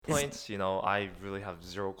point, I really have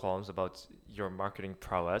zero qualms about your marketing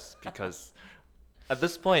prowess because at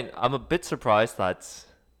this point, I'm a bit surprised that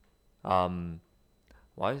um,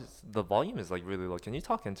 why is the volume is like really low. Can you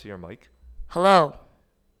talk into your mic? Hello.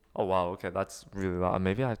 Oh wow, okay, that's really loud.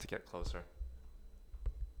 Maybe I have to get closer.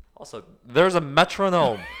 Also, there's a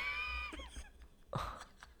metronome.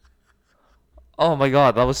 Oh my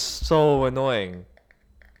god, that was so annoying.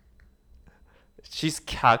 She's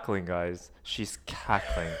cackling, guys. She's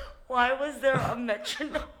cackling. Why was there a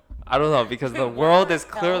metronome? I don't know because Wait, the what world the is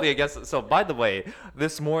clearly hell? against. So, by the way,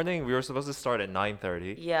 this morning we were supposed to start at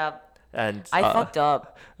 9:30, Yeah, and I fucked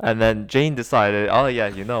up. then Jane decided, oh yeah,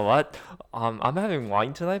 you know what? I'm having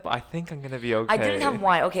wine tonight, but I think I'm gonna be I didn't have okay.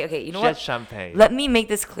 wine. Okay, okay. You know She had what? champagne. Let me make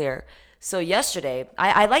this clear. So yesterday,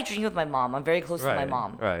 I like drinking with my mom. I'm very close to my Right,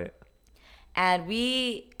 mom. right. And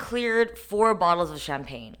we cleared 4 bottles of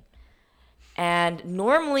champagne. And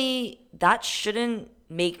normally that shouldn't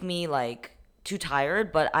make me like too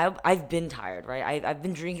tired, but I've been tired, right? I've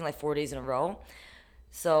been drinking like 4 days in a row.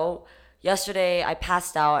 So yesterday I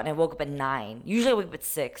passed out and I woke up at 9. Usually I wake up at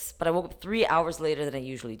 6, but I woke up 3 hours later than I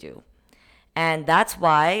usually do. And that's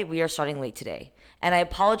why we are starting late today. And I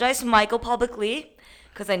apologize to Michael publicly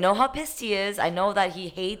because I know how pissed he is. I know that he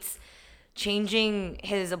hates changing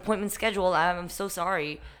his appointment schedule. I'm so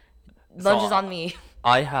sorry. Lunch is So on me.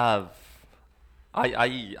 I have,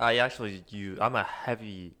 I actually use. I'm a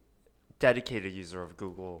heavy, dedicated user of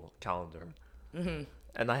Google Calendar,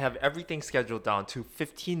 and I have everything scheduled down to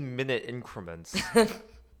 15-minute increments.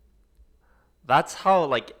 That's how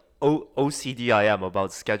like OCD I am about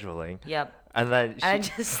scheduling. Yep. And then And I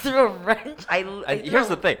she, just threw a wrench. I and threw here's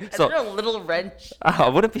the thing. I So threw a little wrench. I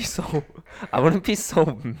wouldn't be so, I wouldn't be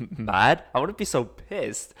so mad. I wouldn't be so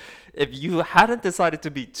pissed if you hadn't decided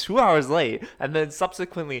to be 2 hours late and then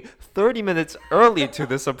subsequently 30 minutes early to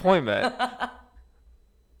this appointment.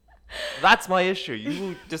 That's my issue.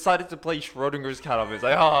 You decided to play Schrodinger's cat on me. It's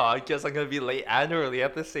like, oh, I guess I'm gonna be late and early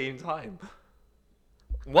at the same time.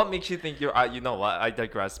 What makes you think you're? You know what? I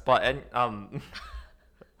digress. But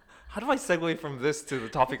how do I segue from this to the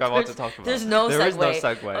topic I want to talk about? There's no There segue. is no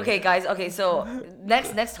segue. Okay, guys. Okay, so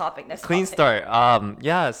next topic. Next Clean topic. start.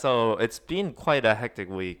 Yeah. So it's been quite a hectic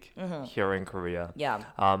week here in Korea. Yeah.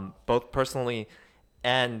 Both personally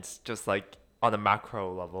and just like on a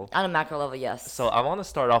macro level. On a macro level, yes. So I want to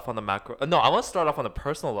start off on the macro. No, I want to start off on a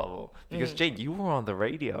personal level because Jane, you were on the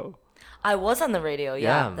radio. I was on the radio.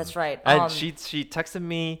 Yeah, that's right. And she texted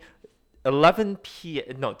me 10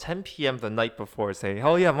 p.m. the night before saying,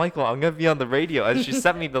 "Oh yeah, Michael, I'm gonna be on the radio," and she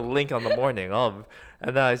sent me the link on the morning of,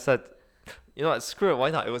 and then I said, "You know what? Screw it.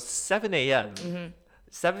 Why not?" It was 7 a.m.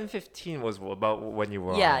 7:15 was about when you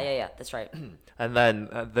were Yeah, on. yeah, yeah. That's right. And then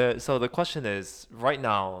the question is right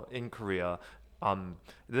now in Korea,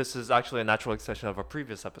 this is actually a natural extension of a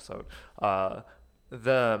previous episode.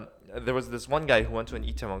 There was this one guy who went to an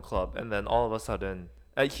Itaewon club, and then all of a sudden,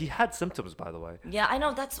 he had symptoms, by the way. Yeah, I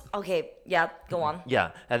know. That's okay. Yeah, go on.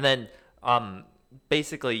 Yeah, and then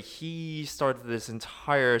basically he started this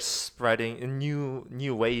entire spreading a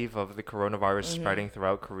new wave of the coronavirus spreading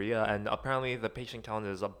throughout Korea, and apparently the patient count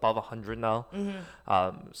is above 100 now.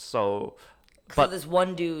 So. So this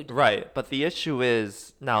one dude. Right, but the issue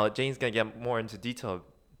is now Jane's gonna get more into detail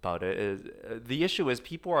about it. Is the issue is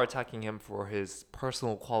people are attacking him for his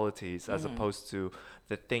personal qualities as opposed to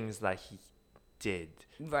the things that he did.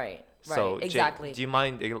 Right. Right. So, Jane, Exactly. do you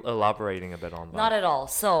mind elaborating a bit on that? Not at all.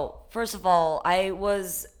 So, first of all, I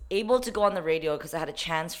was able to go on the radio because I had a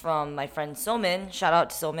chance from my friend Somin. Shout out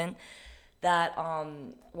to Somin. That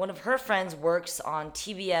one of her friends works on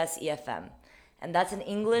TBS EFM. And that's an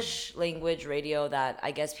English language radio that I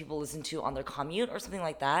guess people listen to on their commute or something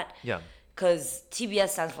like that. Yeah. Because TBS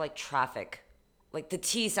stands for like traffic. Like the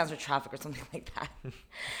T stands for traffic or something like that.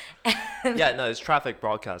 Yeah, no, it's traffic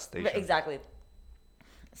broadcast station. Exactly.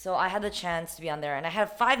 So I had the chance to be on there and I had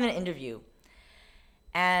a 5-minute interview.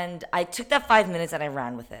 And I took that 5 minutes and I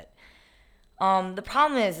ran with it. The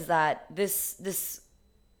problem is that this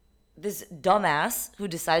dumbass who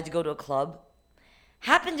decided to go to a club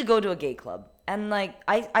happened to go to a gay club. And like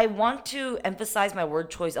I want to emphasize my word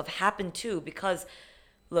choice of happened to because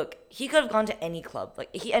look, he could have gone to any club.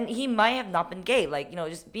 Like he might have not been gay. Like,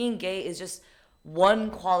 just being gay is just one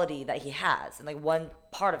quality that he has and like one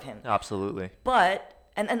part of him. Absolutely. But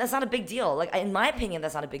and that's not a big deal. Like in my opinion,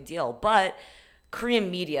 that's not a big deal. But Korean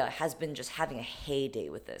media has been just having a heyday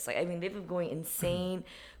with this. Like I mean, they've been going insane.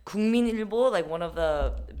 국민일보, like one of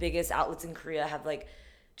the biggest outlets in Korea, have like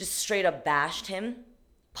just straight up bashed him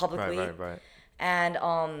publicly. Right. And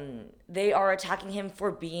they are attacking him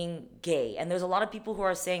for being gay. And there's a lot of people who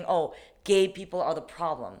are saying, oh, gay people are the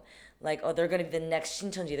problem. like, oh, they're gonna be the next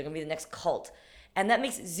Shincheonji, they're gonna be the next cult, and that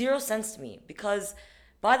makes zero sense to me because,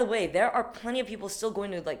 by the way, there are plenty of people still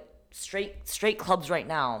going to like straight clubs right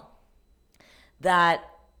now that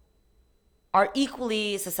are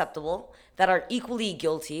equally susceptible, that are equally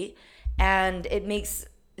guilty, and it makes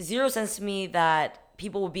zero sense to me that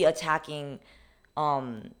people would be attacking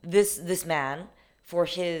this man for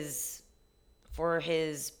his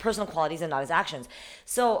personal qualities and not his actions.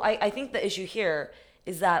 So I think the issue here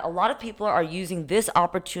is that a lot of people are using this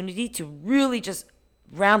opportunity to really just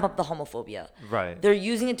ramp up the homophobia. Right. They're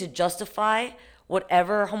using it to justify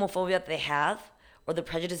whatever homophobia that they have or the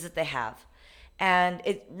prejudices that they have. And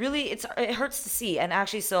it really it hurts to see. And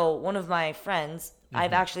actually, so one of my friends,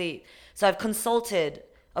 I've consulted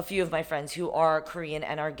a few of my friends who are Korean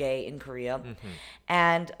and are gay in Korea.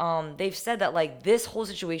 And they've said that like this whole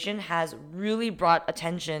situation has really brought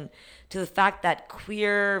attention to the fact that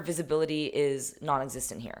queer visibility is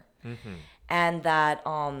non-existent here. And that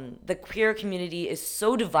the queer community is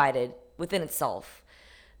so divided within itself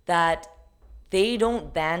that they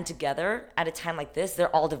don't band together at a time like this.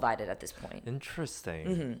 They're all divided at this point.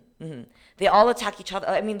 Interesting. They all attack each other.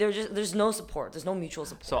 I mean, there's no support. There's no mutual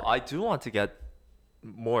support. So I do want to get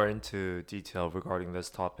more into detail regarding this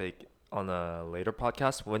topic on a later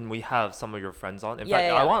podcast when we have some of your friends on. In fact,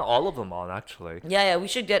 yeah. I want all of them on actually. Yeah, we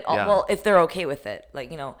should get all, Yeah. well, if they're okay with it. Like,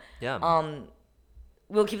 you know, Yeah.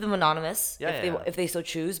 we'll keep them anonymous if they so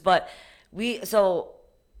choose. But so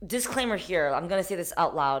disclaimer here, I'm gonna say this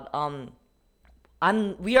out loud.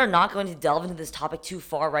 We are not going to delve into this topic too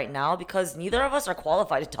far right now because neither of us are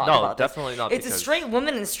qualified to talk about this. No, definitely not. It's a straight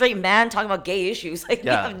woman and a straight man talking about gay issues. Like,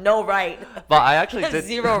 Yeah. we have no right. But I actually We have did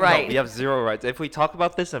zero no, right. we have zero rights. If we talk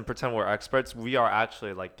about this and pretend we're experts, we are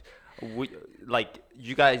actually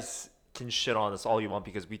you guys can shit on us all you want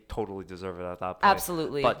because we totally deserve it at that point.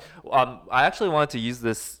 Absolutely. But I actually wanted to use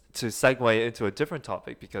this to segue into a different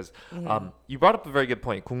topic because you brought up a very good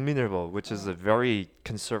point. 국민일보, which is a very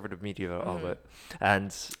conservative media outlet,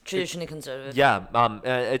 and Traditionally conservative. yeah,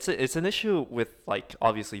 it's an issue with like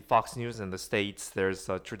obviously Fox News in the States. There's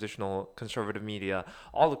traditional conservative media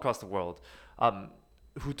all across the world,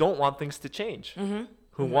 who don't want things to change,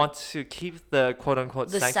 who want to keep the quote unquote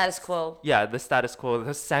The status quo. Yeah, the status quo,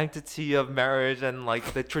 the sanctity of marriage, and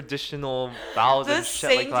like the traditional vows The and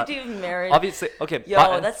shit like that. sanctity of marriage. Obviously, okay.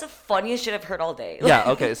 Yo, that's the funniest shit I've heard all day.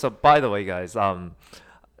 Yeah. Okay. So by the way, guys,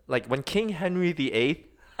 like when King Henry VIII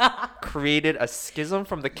created a schism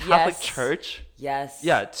from the Catholic Yes. Church, Yes.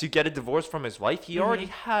 yeah, to get a divorce from his wife, he already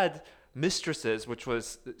had mistresses, which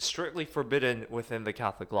was strictly forbidden within the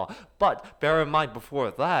Catholic law. But bear in mind,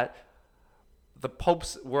 before that, the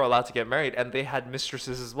popes were allowed to get married, and they had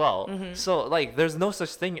mistresses as well. So like, there's no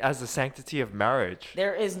such thing as the sanctity of marriage.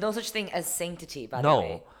 There is no such thing as sanctity, by the way.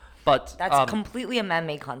 No, but That's completely a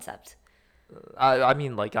man-made concept. I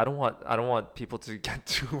mean, like, I don't want people to get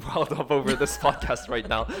too riled up over this podcast right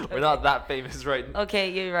now. We're not that famous, right? Okay,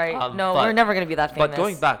 you're right. No, but- we're never gonna be that famous. But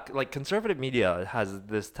going back, like, conservative media has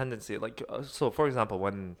this tendency, like, so for example,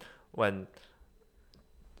 when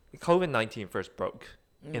COVID-19 first broke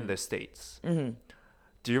in the States, do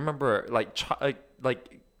you remember, like,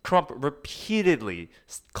 Trump repeatedly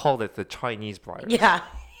called it the Chinese virus? Yeah.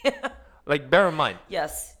 Like, bear in mind.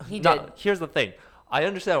 Yes, he did. Now, here's the thing. I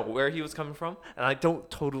understand where he was coming from, and I don't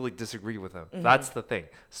totally disagree with him. That's the thing.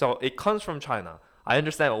 So it comes from China. I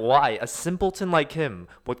understand why a simpleton like him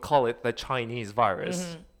would call it the Chinese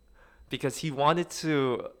virus. Because he wanted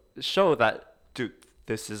to show that, dude,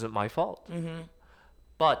 this isn't my fault.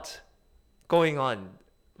 But going on,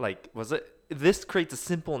 like, this creates a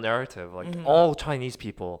simple narrative. Like, all Chinese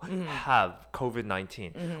people have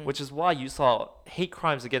COVID-19, which is why you saw hate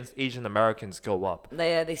crimes against Asian Americans go up.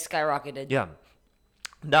 They skyrocketed. Yeah.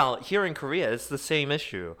 Now, here in Korea, it's the same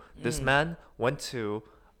issue. This man went to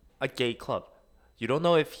a gay club. You don't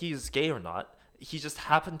know if he's gay or not. He just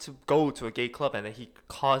happened to go to a gay club, and then he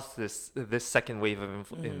caused this second wave of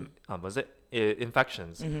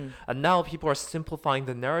infections. And now people are simplifying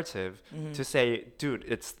the narrative to say, dude,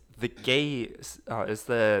 it's the gay, it's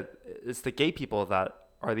the gay people that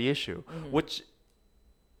are the issue, which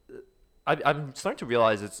I'm starting to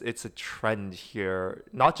realize it's a trend here,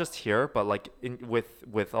 not just here, but like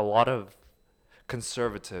with a lot of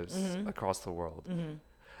conservatives across the world.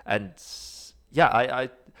 And yeah,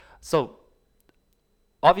 so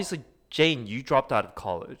obviously, Jane, you dropped out of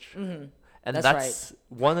college, and That's that's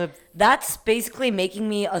one of That's basically making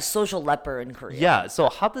me a social leper in Korea. yeah. So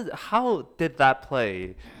how did that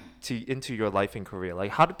play into your life in Korea?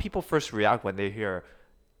 Like, how do people first react when they hear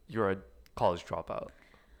you're a college dropout?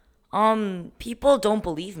 People don't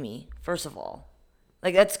believe me, first of all.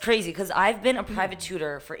 Like that's crazy because I've been a private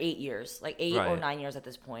tutor for 8 years, like 8 or 9 years at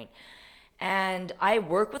this point. And I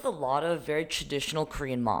work with a lot of very traditional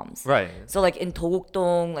Korean moms. Right. So like in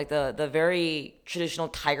Dong, like the very traditional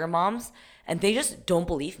tiger moms, and they just don't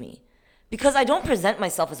believe me. Because I don't present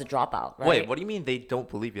myself as a dropout, right? Wait, what do you mean they don't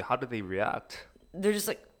believe you? How do they react? They're just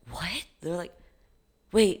like, "What?" They're like,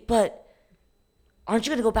 "Wait, but aren't you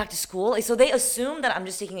going to go back to school?" Like, so they assume that I'm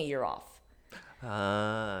just taking a year off.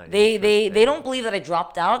 They don't believe that I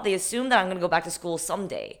dropped out. They assume that I'm gonna go back to school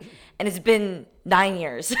someday, and it's been 9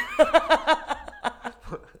 years.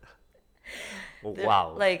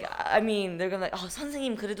 Wow. Like I mean, they're gonna like, oh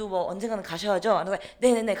선생님 그래도 뭐 언젠가는 가셔야죠. And I'm like,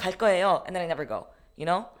 네네네 갈 거예요. And then I never go. You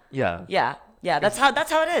know? Yeah. Yeah. That's how it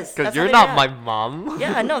is. Because That's how you're they not react. my mom.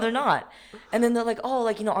 Yeah, no, they're not. And then they're like, oh,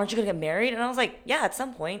 like aren't you gonna get married? And I was like, yeah, at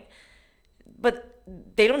some point. But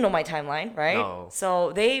they don't know my timeline, right? No.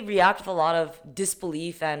 So they react with a lot of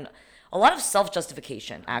disbelief and a lot of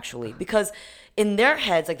self-justification, actually, because in their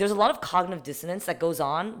heads, like there's a lot of cognitive dissonance that goes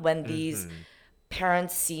on when these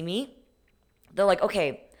parents see me. They're like,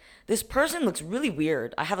 okay, this person looks really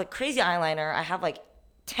weird. I have like crazy eyeliner. I have like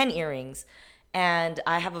 10 earrings. And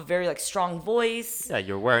I have a very like strong voice. Yeah,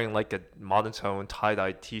 you're wearing like a monotone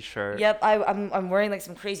tie-dye t-shirt. Yep, I'm wearing like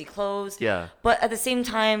some crazy clothes. Yeah. But at the same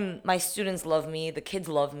time, my students love me, the kids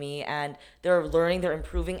love me, and they're learning, they're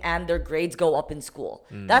improving, and their grades go up in school.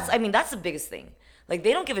 That's the biggest thing. Like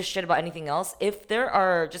they don't give a shit about anything else. If there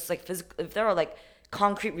are just like if there are like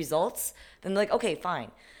concrete results, then they're like, okay,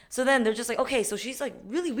 fine. So then they're just like, okay, so she's like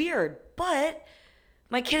really weird, but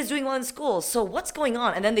my kid is doing well in school, so what's going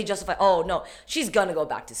on? And then they justify, oh no, she's gonna go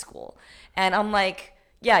back to school. And I'm like,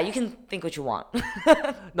 yeah, you can think what you want.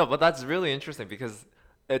 No, but that's really interesting because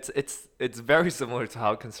it's very similar to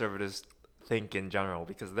how conservatives think in general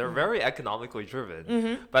because they're very economically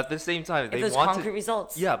driven. But at the same time, If they there's want concrete to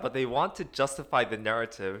results. yeah, but they want to justify the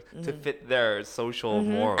narrative to fit their social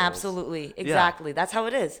morals. Absolutely. Exactly. That's how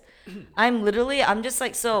it is. I'm just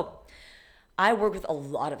like, so I work with a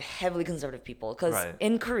lot of heavily conservative people because Right.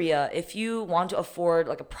 in Korea, if you want to afford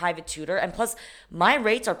like a private tutor, and plus my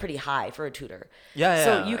rates are pretty high for a tutor. Yeah,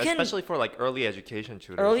 So you can especially for like early education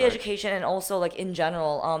tutors. early right? education and also like in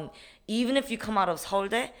general, even if you come out of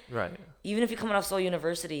Seoulde, Right. even if you come out of Seoul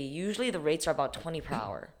University, usually the rates are about 20 per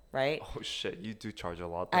hour, right? Oh shit, you do charge a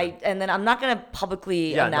lot. Then. And then I'm not gonna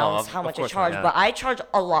publicly Yeah, no, announce of- how of much I course not, charge, yeah. but I charge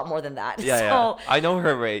a lot more than that. Yeah, So, yeah. I know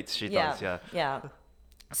her rates. She yeah, does. Yeah. yeah.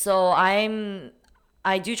 So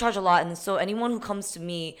I do charge a lot, and so anyone who comes to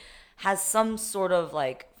me has some sort of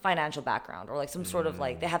like financial background or like some sort of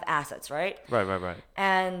like they have assets, right? Right.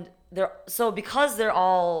 And because they're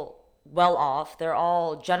all well off, they're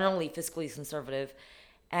all generally fiscally conservative,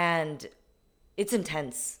 and it's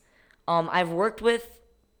intense. I've worked with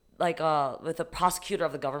with a prosecutor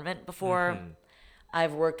of the government before.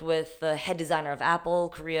 I've worked with the head designer of Apple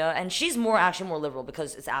Korea, and she's actually more liberal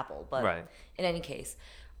because it's Apple. But Right. in any case,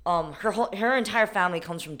 her entire family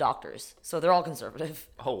comes from doctors, so they're all conservative.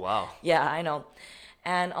 Oh wow. Yeah, I know.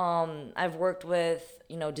 And I've worked with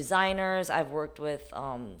designers. I've worked with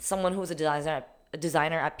someone who was a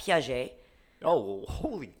designer at Piaget. Oh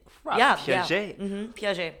holy crap. Yeah, Piaget. yeah.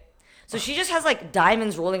 Piaget. So she just has like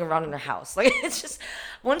diamonds rolling around in her house. Like it's just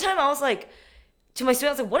one time I was like to my student,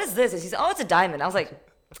 I was like, "What is this?" And she said, "Oh, it's a diamond." I was like,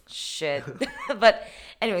 "Shit." But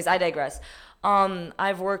anyways, I digress.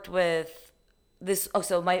 I've worked with this. Oh,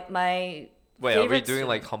 so my Wait, are we favorite doing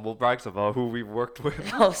like student- humble brags about who we worked with?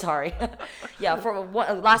 Oh, sorry. Yeah, for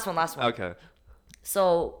one, last one. Okay.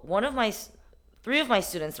 So three of my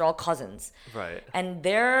students, they're all cousins, Right. and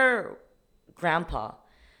their grandpa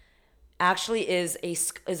actually is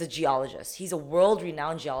a geologist. He's a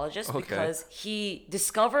world-renowned geologist Okay. because he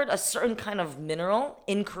discovered a certain kind of mineral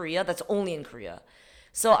in Korea that's only in Korea.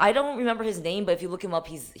 So I don't remember his name, but if you look him up,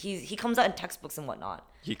 he comes out in textbooks and whatnot.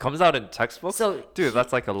 He comes out in textbooks. So dude,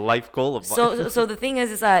 that's like a life goal of mine. So the thing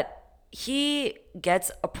is that he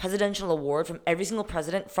gets a presidential award from every single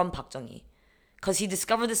president from Park Chung-hee, because he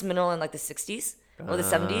discovered this mineral in like the 60s or the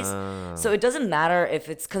 70s. So it doesn't matter if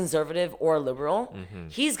it's conservative or liberal.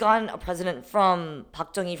 He's gotten a president from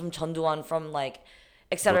Park Chung-hee, from Chun Doo-won, from like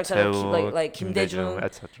et cetera, Rotaeo, like Kim Dae-jung,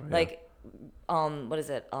 et cetera, yeah. like what is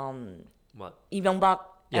it? What? Lee Myung-bak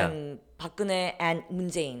Yeah. and Park Geun-hye and Moon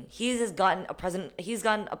Jae-in. He's gotten a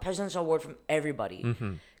presidential award from everybody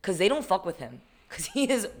because they don't fuck with him because he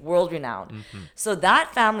is world renowned. So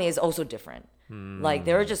that family is also different. Like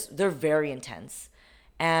they're very intense,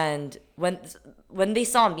 and when they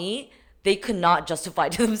saw me, they could not justify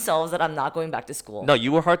to themselves that I'm not going back to school. No,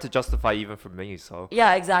 you were hard to justify even for me. So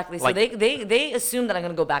Yeah, exactly. So Like- they assume that I'm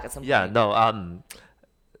gonna go back at some yeah, point. no.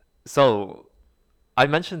 So I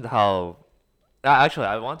mentioned how Actually,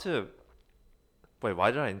 I want to. Wait,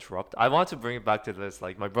 why did I interrupt? I want to bring it back to this.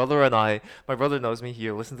 Like my brother knows me.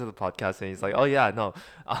 He listened to the podcast and he's like, "Oh yeah, no,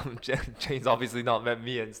 Jane's obviously not met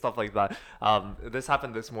me and stuff like that." This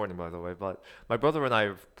happened this morning, by the way. But my brother and I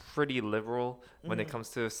are pretty liberal when it comes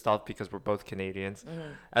to stuff because we're both Canadians.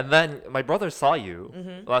 And then my brother saw you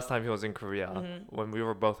last time he was in Korea when we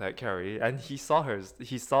were both at Kerry, and he saw her.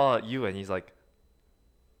 He saw you, and he's like,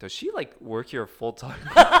 "Does she like work here full time?"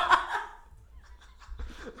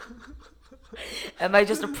 Am I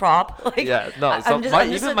just a prop? Like, Yeah, no. So I'm just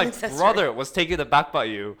even an my accessory. brother was taken aback by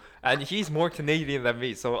you, and he's more Canadian than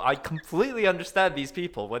me. So I completely understand these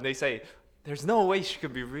people when they say, "There's no way she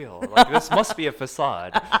could be real. Like this must be a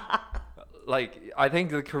facade." Like I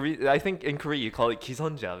think in Korea you call it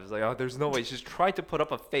기선제압. It's like, oh, there's no way she's trying to put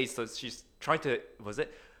up a face. So she's trying to was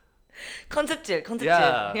it? 컨셉질, 컨셉질.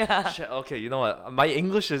 Yeah. Yeah. Shit, okay, you know what? My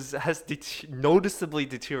English has noticeably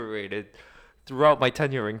deteriorated throughout my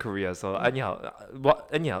tenure in Korea. So anyhow,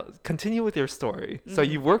 continue with your story. So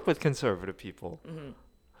you work with conservative people.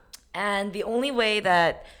 And the only way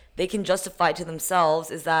that they can justify it to themselves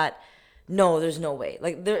is that no, there's no way.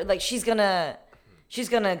 Like they're like she's gonna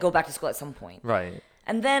go back to school at some point. Right.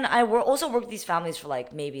 And then I also worked with these families for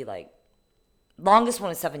like maybe like longest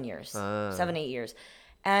one is 7 years, 7-8 years,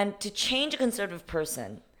 and to change a conservative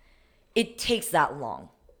person, it takes that long.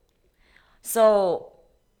 So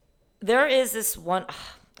there is this one.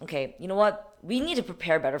 Okay, you know what? We need to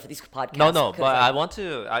prepare better for these podcasts. No, no, 'cause, but like, I want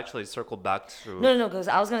to actually circle back to. no, because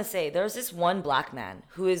I was gonna say there's this one black man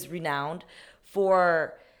who is renowned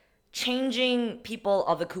for changing people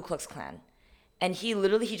of the Ku Klux Klan, and he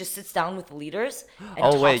just sits down with the leaders. And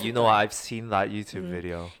Oh talks wait, with you know them. I've seen that YouTube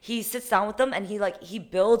video. He sits down with them and he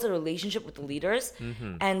builds a relationship with the leaders,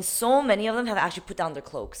 and so many of them have actually put down their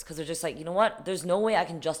cloaks because they're just like, you know what? There's no way I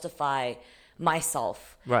can justify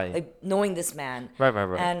myself, Right. like knowing this man, Right.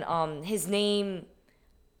 And his name,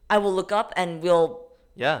 I will look up and we'll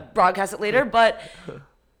Yeah. broadcast it later, but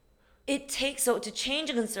it takes so to change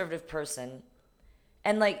a conservative person,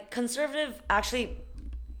 and like conservative actually,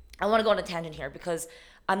 I want to go on a tangent here because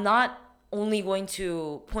I'm not only going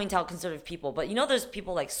to point out conservative people, but you know there's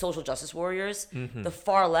people like social justice warriors, the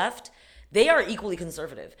far left, they are equally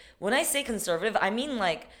conservative. When I say conservative, I mean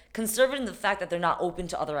like conservative in the fact that they're not open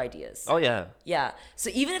to other ideas. Oh yeah. Yeah. So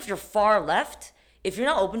even if you're far left, if you're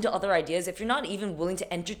not open to other ideas, if you're not even willing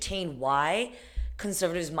to entertain why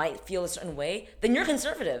conservatives might feel a certain way, then you're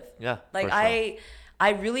conservative. Yeah, Like for sure. I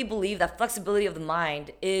really believe that flexibility of the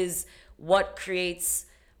mind is what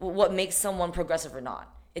makes someone progressive or not.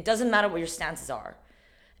 It doesn't matter what your stances are.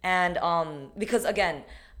 And because again,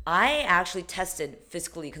 I actually tested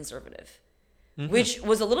fiscally conservative, which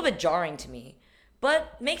was a little bit jarring to me,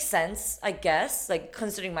 but makes sense, I guess, like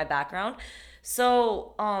considering my background.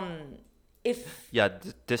 So, if Yeah.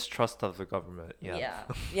 Distrust of the government. Yeah.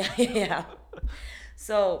 yeah.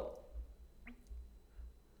 So,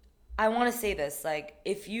 I want to say this, like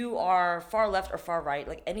if you are far left or far right,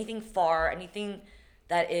 like anything far, anything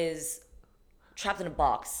that is trapped in a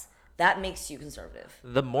box, that makes you conservative.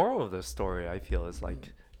 The moral of the story, I feel, is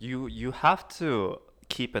like you have to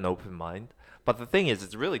keep an open mind. But the thing is,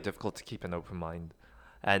 it's really difficult to keep an open mind,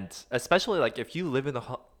 and especially like if you live in a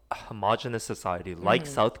homogenous society like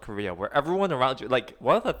South Korea, where everyone around you, like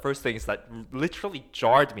one of the first things that literally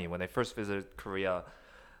jarred me when I first visited Korea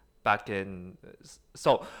back in,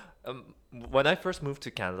 so when I first moved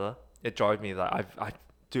to Canada, it jarred me that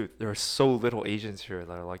dude, there are so little Asians here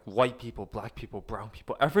that are like white people, black people, brown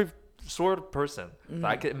people, every sort of person that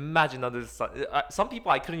I could imagine under the sun. Some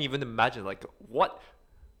people I couldn't even imagine, like, what?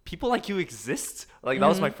 People like you exist? Like, that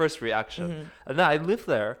was my first reaction. And then I lived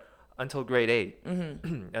there until grade 8.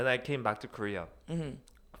 And I came back to Korea.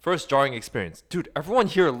 First jarring experience. Dude, everyone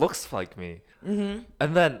here looks like me. And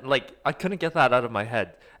then, like, I couldn't get that out of my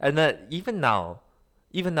head. And then even now,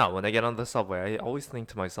 when I get on the subway, I always think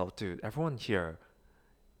to myself, dude, everyone here,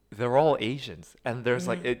 they're all Asians, and there's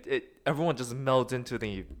like everyone just melds into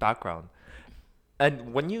the background.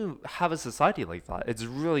 And when you have a society like that, it's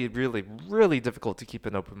really, really, really difficult to keep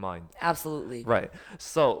an open mind. Absolutely. Right.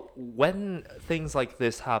 So when things like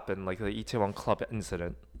this happen, like the Itaewon Club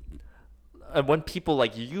incident, and when people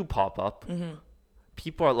like you pop up,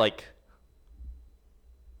 people are like,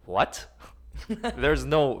 "What?" There's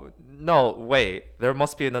no way. There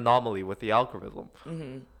must be an anomaly with the algorithm.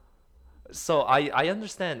 So I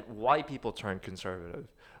understand why people turn conservative.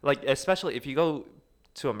 Like, especially if you go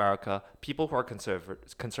to America, people who are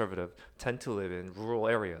conservative tend to live in rural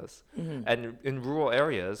areas. And in rural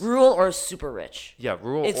areas, Rural or super rich. yeah,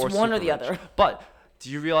 rural It's or one or super the rich. other. But do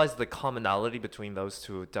you realize the commonality between those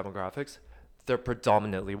two demographics? They're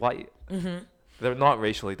predominantly white. They're not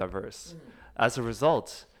racially diverse. As a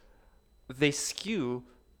result, they skew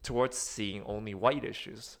towards seeing only white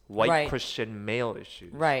issues, white Right. Christian male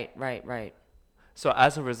issues. Right. So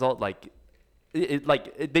as a result,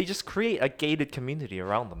 they just create a gated community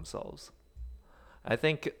around themselves. I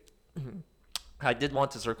think I did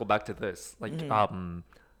want to circle back to this.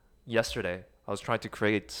 Yesterday I was trying to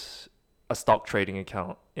create a stock trading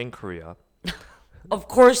account in Korea. Of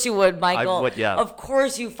course you would, Michael. would, yeah. Of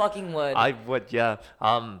course you fucking would. I would, yeah.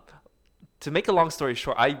 To make a long story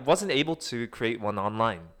short, I wasn't able to create one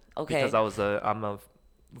online. Okay. Because I'm a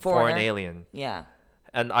foreign Foreigner? alien. Yeah.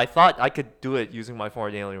 And I thought I could do it using my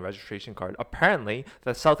foreign alien registration card. Apparently,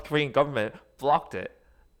 the South Korean government blocked it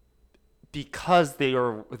because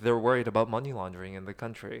they're worried about money laundering in the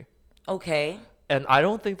country. Okay. And I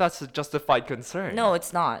don't think that's a justified concern. No,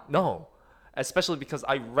 it's not. No. Especially because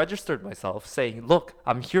I registered myself saying, look,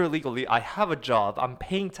 I'm here legally. I have a job. I'm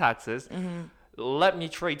paying taxes. Let me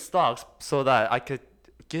trade stocks so that I could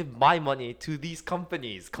give my money to these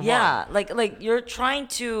companies. Come on. Yeah, like you're trying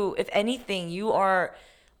to, if anything, you are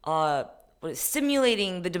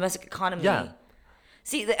stimulating the domestic economy. Yeah.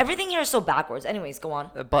 See, everything here is so backwards. Anyways, go on.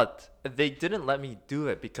 But they didn't let me do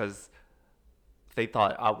it because they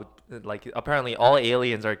thought I would, apparently all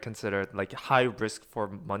aliens are considered high risk for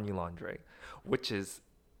money laundering, which is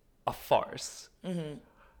a farce. And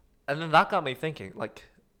then that got me thinking,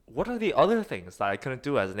 what are the other things that I couldn't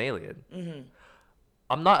do as an alien?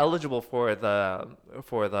 I'm not eligible for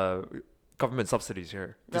the government subsidies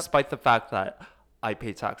here, despite the fact that I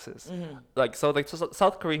pay taxes. So the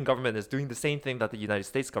South Korean government is doing the same thing that the United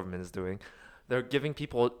States government is doing. They're giving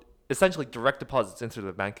people essentially direct deposits into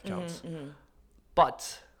their bank accounts.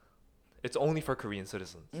 But it's only for Korean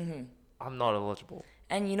citizens. I'm not eligible.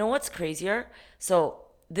 And you know what's crazier? So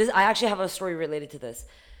I actually have a story related to this.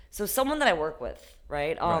 So someone that I work with,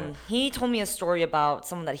 right? Right. He told me a story about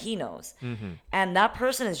someone that he knows. And that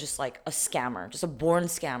person is just like a scammer, just a born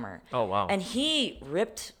scammer. Oh, wow. And he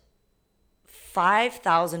ripped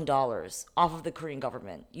 $5,000 off of the Korean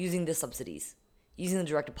government using the subsidies, using the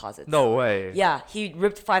direct deposits. No way. Yeah, he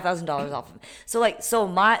ripped $5,000 off of him. So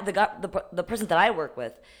the person that I work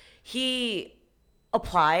with, he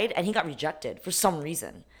applied and he got rejected for some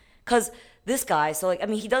reason. Cause this guy,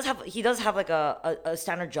 he does have like a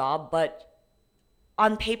standard job, but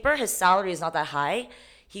on paper his salary is not that high.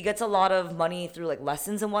 He gets a lot of money through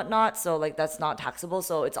lessons and whatnot, so that's not taxable,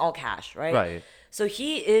 so it's all cash, right? Right. So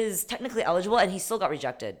he is technically eligible and he still got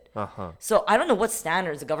rejected. Uh-huh. So I don't know what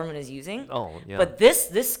standards the government is using. Oh, yeah. But this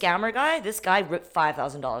scammer guy, this guy ripped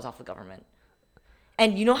 $5,000 off the government.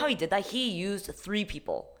 And you know how he did that? He used 3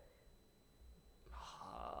 people.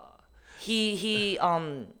 He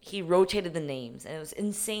rotated the names and it was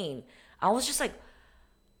insane. I was just like,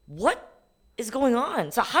 what is going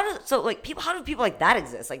on? So how do people like that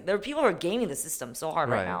exist? There are people who are gaming the system so hard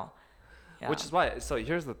right Right. now. Yeah. Which is why, so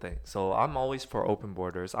here's the thing. So I'm always for open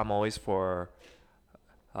borders. I'm always for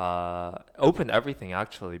open everything,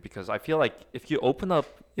 actually, because I feel like if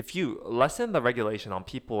you lessen the regulation on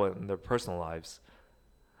people and their personal lives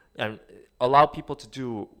and allow people to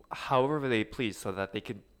do however they please so that they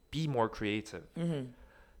can be more creative,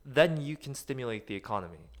 then you can stimulate the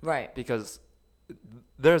economy. Right. Because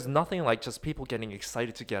there's nothing like just people getting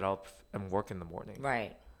excited to get up and work in the morning.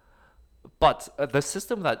 Right. But the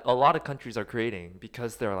system that a lot of countries are creating,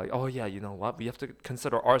 because they're like, oh yeah, you know what, we have to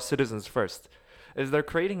consider our citizens first, is they're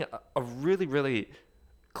creating a really, really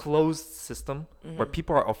closed system where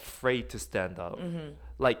people are afraid to stand up.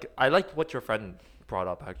 I like what your friend brought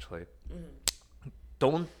up, actually.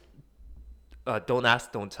 Don't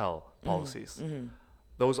ask, don't tell policies.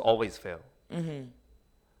 Those always fail.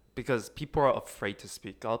 Because people are afraid to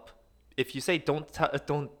speak up. If you say don't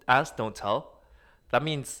ask, don't tell, that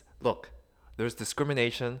means, look, there's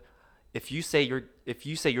discrimination. If you say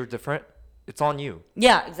you're different, it's on you.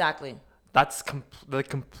 Yeah, exactly. That's the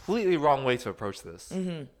completely wrong way to approach this.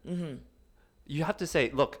 You have to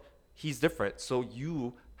say, look, he's different, so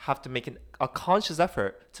you have to make a conscious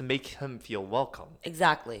effort to make him feel welcome.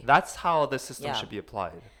 Exactly. That's how the system Yeah. should be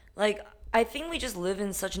applied. I think we just live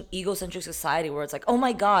in such an egocentric society where it's like, oh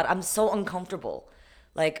my God, I'm so uncomfortable.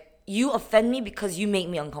 You offend me because you make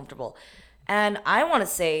me uncomfortable. And I want to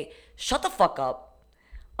say, shut the fuck up.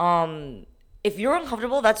 If you're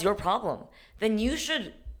uncomfortable, that's your problem. Then you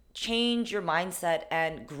should change your mindset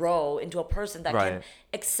and grow into a person that can Right.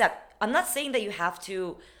 accept. I'm not saying that you have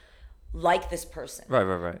to like this person.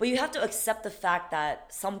 Right. But you have to accept the fact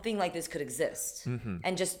that something like this could exist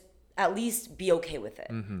and just at least be okay with it.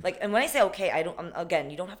 And when I say okay, again,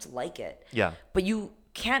 you don't have to like it. Yeah. But you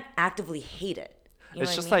can't actively hate it. You know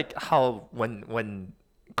It's what I just mean? like how when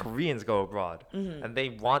Koreans go abroad and they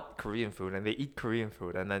want Korean food and they eat Korean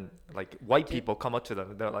food, and then like white people come up to them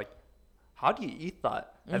and they're like, "How do you eat that?"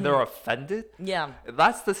 And they're offended. Yeah.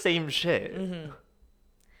 That's the same shit.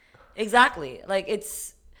 Exactly. Like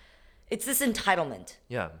it's this entitlement.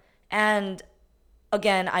 Yeah. And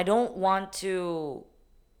again, I don't want to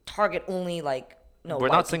target only like We're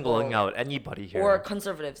white not singling people out anybody here. or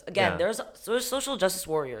conservatives. Again, Yeah. there's social justice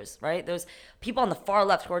warriors, right? There's people on the far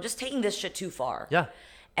left who are just taking this shit too far. Yeah.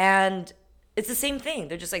 And it's the same thing.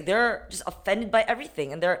 They're just like they're just offended by everything,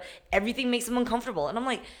 and everything makes them uncomfortable. And I'm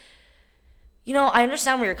like, I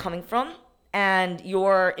understand where you're coming from, and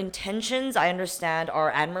your intentions, I understand,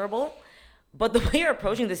 are admirable, but the way you're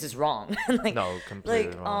approaching this is wrong. Like, No,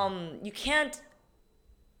 completely wrong. you can't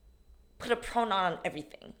put a pronoun on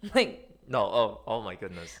everything. Like, No, oh my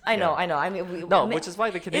goodness. I know. Yeah. I mean, No, which is why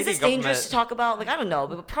the Canadian is this dangerous government- to talk about? Like, I don't know,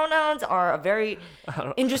 but pronouns are a very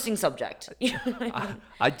interesting subject. You know what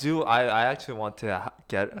I mean? I actually want to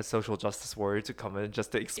get a social justice warrior to come in just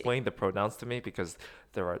to explain the pronouns to me, because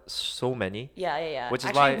there are so many. Yeah. Which is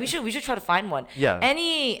Actually, why we should try to find one. Yeah.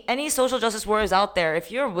 Any social justice warriors out there, if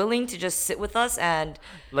you're willing to just sit with us and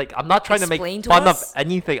like, I'm not trying to make Explain to fun of us?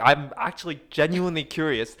 anything. I'm actually genuinely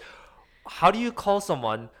curious. How do you call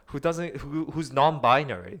someone who's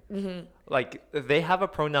non-binary? Like, they have a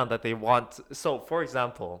pronoun that they want. So, for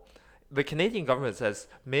example, the Canadian government says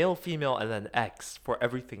male, female, and then X for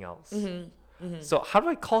everything else. So how do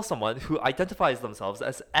I call someone who identifies themselves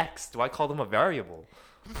as X? Do I call them a variable?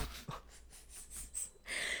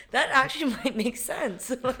 that actually might make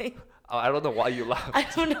sense. Like, I don't know why you laugh. I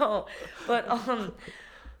don't know, but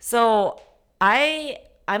so I'm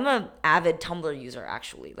an avid Tumblr user,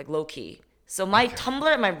 actually, like low key. So my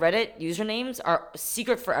Tumblr and my Reddit usernames are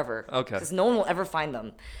secret forever. Okay. Because no one will ever find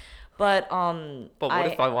them. But But what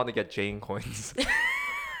if I want to get Jane coins?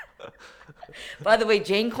 by the way,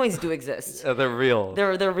 Jane coins do exist. They're real.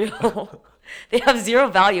 They're real. They have zero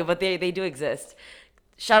value, but they do exist.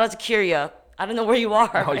 Shout out to Kyria. I don't know where you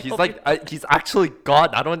are. Oh, I he's hope like, he's actually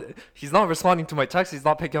gone. He's not responding to my text. He's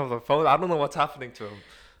not picking up the phone. I don't know what's happening to him.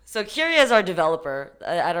 So Kyria is our developer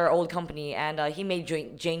at our old company, and he made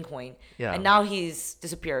Jane Coin. Yeah. And now he's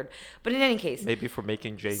disappeared. But in any case, Maybe for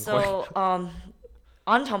making Jane coin. so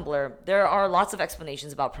on Tumblr there are lots of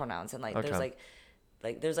explanations about pronouns, and like Okay.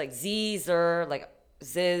 there's like Z, Zer, like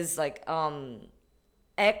Ziz, like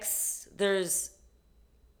X. There's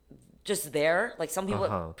just there. Like some people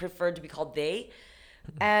Uh-huh. prefer to be called they.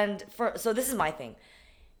 And so this is my thing.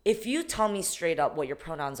 If you tell me straight up what your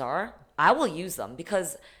pronouns are, I will use them,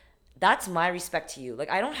 because that's my respect to you. Like,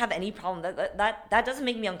 I don't have any problem. That doesn't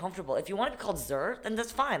make me uncomfortable. If you want to be called Zer, then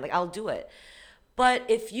that's fine. Like, I'll do it. But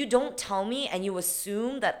if you don't tell me and you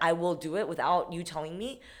assume that I will do it without you telling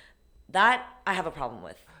me, that I have a problem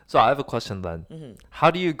with. So I have a question then. Mm-hmm.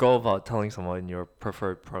 How do you go about telling someone your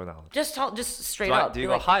preferred pronoun? Just straight Do up. do Be you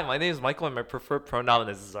go, like, hi, my name is Michael and my preferred pronoun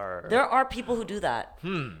is Zer? there are people who do that.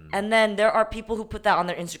 And then there are people who put that on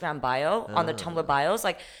their Instagram bio, on their Tumblr bios.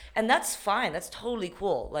 Like, and that's fine. That's totally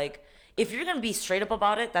cool. Like, if you're going to be straight up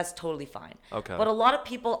about it, that's totally fine. Okay. But a lot of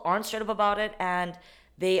people aren't straight up about it, and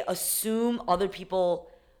they assume other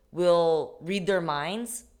people will read their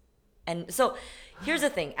minds. And so here's the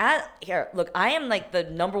thing. Look, I am like the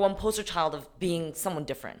number one poster child of being someone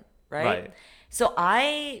different, right? Right. So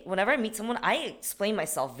whenever I meet someone, I explain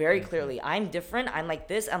myself very clearly. I'm different. I'm like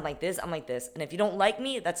this. I'm like this. I'm like this. And if you don't like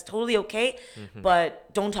me, that's totally okay.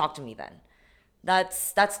 But don't talk to me then.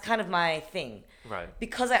 That's kind of my thing. Right.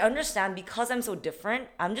 Because I understand, because I'm so different,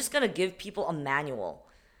 I'm just gonna give people a manual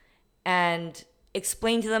and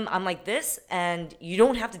explain to them I'm like this, and you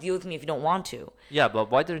don't have to deal with me if you don't want to. Yeah, but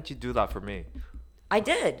why didn't you do that for me? I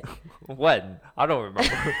did. When? I don't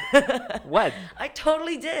remember. When? I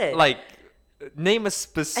totally did. Like, name a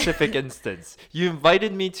specific instance. You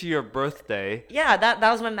invited me to your birthday. Yeah, that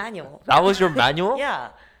was my manual. That was your manual? Yeah.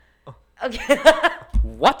 Okay.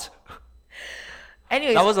 What?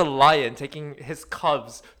 Anyways, That was a lion taking his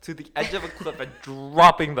cubs to the edge of a cliff and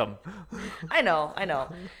dropping them. I know.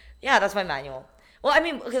 Yeah, that's my manual. Well, I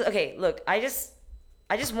mean, okay, look, I just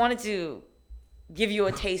wanted to give you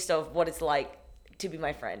a taste of what it's like to be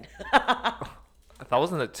my friend. That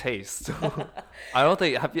wasn't a taste. I don't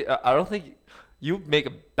think you make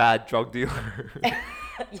a bad drug dealer.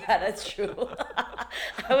 Yeah, that's true.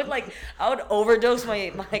 I would overdose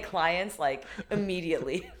my clients like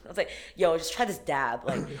immediately. I was like, yo, just try this dab.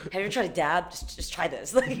 Like, have you ever tried a dab? Just try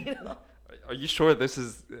this. Like, you know. Are you sure this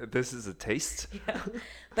is a taste? Yeah.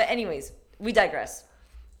 But anyways, we digress.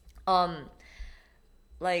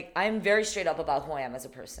 Like, I'm very straight up about who I am as a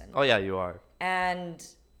person. Oh yeah, you are. And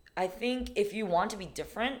I think if you want to be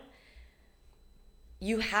different,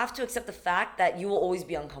 you have to accept the fact that you will always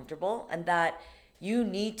be uncomfortable and that you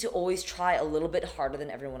need to always try a little bit harder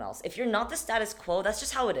than everyone else. If you're not the status quo, that's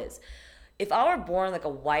just how it is. If I were born like a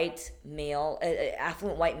white male,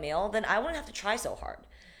 affluent white male, then I wouldn't have to try so hard.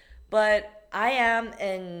 But I am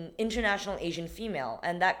an international Asian female,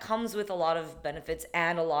 and that comes with a lot of benefits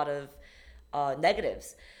and a lot of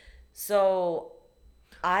negatives. So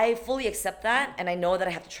I fully accept that, and I know that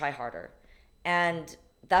I have to try harder. And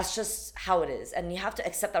that's just how it is. And you have to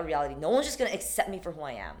accept that reality. No one's just going to accept me for who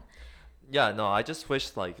I am. Yeah, no, I just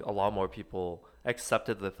wish like a lot more people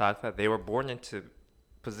accepted the fact that they were born into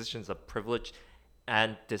positions of privilege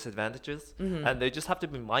and disadvantages, and they just have to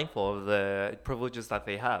be mindful of the privileges that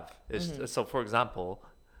they have. So, for example,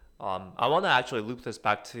 I want to actually loop this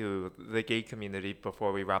back to the gay community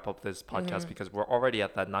before we wrap up this podcast because we're already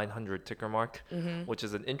at that 900 ticker mark, which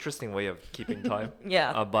is an interesting way of keeping time.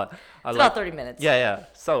 Yeah. But It's about 30 minutes. Yeah.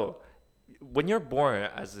 So, when you're born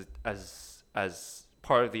as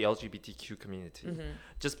part of the LGBTQ community,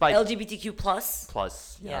 just by LGBTQ plus.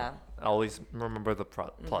 plus, Yeah. I always remember the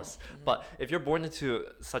plus. But if you're born into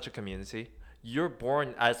such a community, you're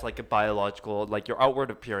born as like a biological, like your outward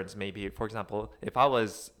appearance maybe. For example, if I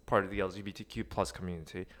was part of the LGBTQ plus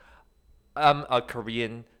community, I'm a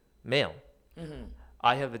Korean male.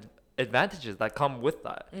 I have advantages that come with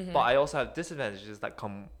that, but I also have disadvantages that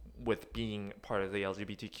come with being part of the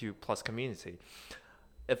LGBTQ plus community.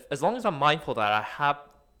 As long as I'm mindful that I have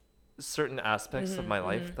certain aspects of my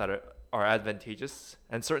life that are advantageous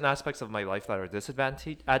and certain aspects of my life that are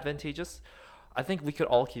advantageous, I think we could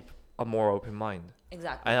all keep a more open mind.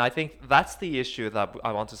 Exactly. And I think that's the issue that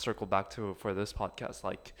I want to circle back to for this podcast.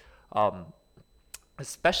 Like,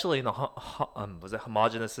 especially in a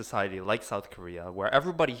homogenous society like South Korea, where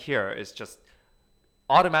everybody here is just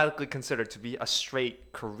automatically considered to be a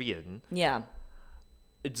straight Korean. Yeah.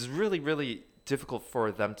 It's really, really difficult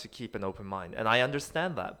for them to keep an open mind, and I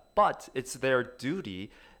understand that, but it's their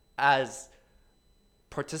duty as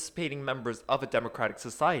participating members of a democratic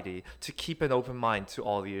society to keep an open mind to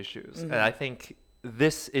all the issues. And I think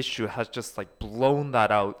this issue has just like blown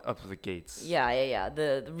that out of the gates. Yeah.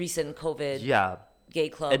 The recent COVID Yeah, gay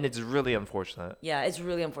club. and it's really unfortunate. Yeah, it's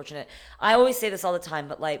really unfortunate. I always say this all the time,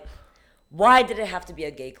 but like, why did it have to be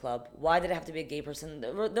a gay club? Why did it have to be a gay person?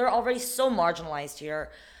 They're already so marginalized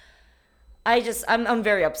here. I'm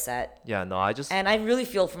very upset. Yeah, no, And I really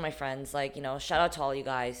feel for my friends. Like, shout out to all you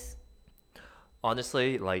guys.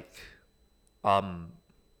 honestly, like,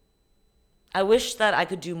 I wish that I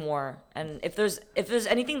could do more. And if there's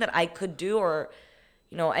anything that I could do, or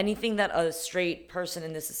anything that a straight person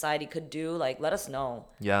in this society could do, like, let us know.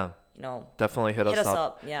 yeah. Definitely hit us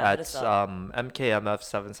up. Yeah, at hit us up.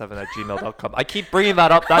 mkmf77@gmail.com. I keep bringing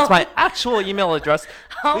that up. That's my actual email address.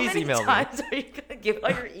 How Please many email me. times are you gonna give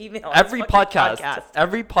out your email? on Every this fucking podcast.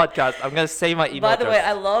 Every podcast. I'm gonna say my email By the address. way,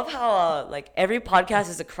 I love how like every podcast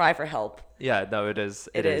is a cry for help. Yeah, no, it is.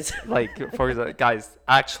 It is. Like, for example, guys,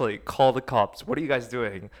 actually call the cops. What are you guys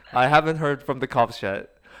doing? I haven't heard from the cops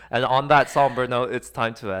yet. And on that somber note, it's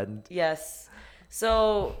time to end. Yes.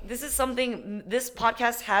 So this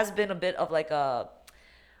podcast has been a bit of like a,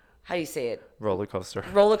 how do you say it? Roller coaster.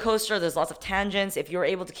 Roller coaster. There's lots of tangents. If you were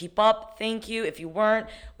able to keep up, thank you. If you weren't,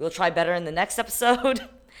 we'll try better in the next episode.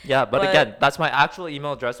 Yeah, but again, that's my actual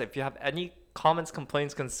email address. If you have any comments,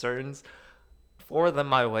 complaints, concerns, forward them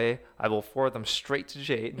my way. I will forward them straight to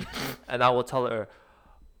Jade, and I will tell her,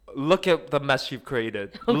 look at the mess you've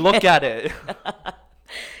created. Okay. Look at it.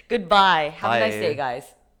 Goodbye. Have a nice Bye. day, guys.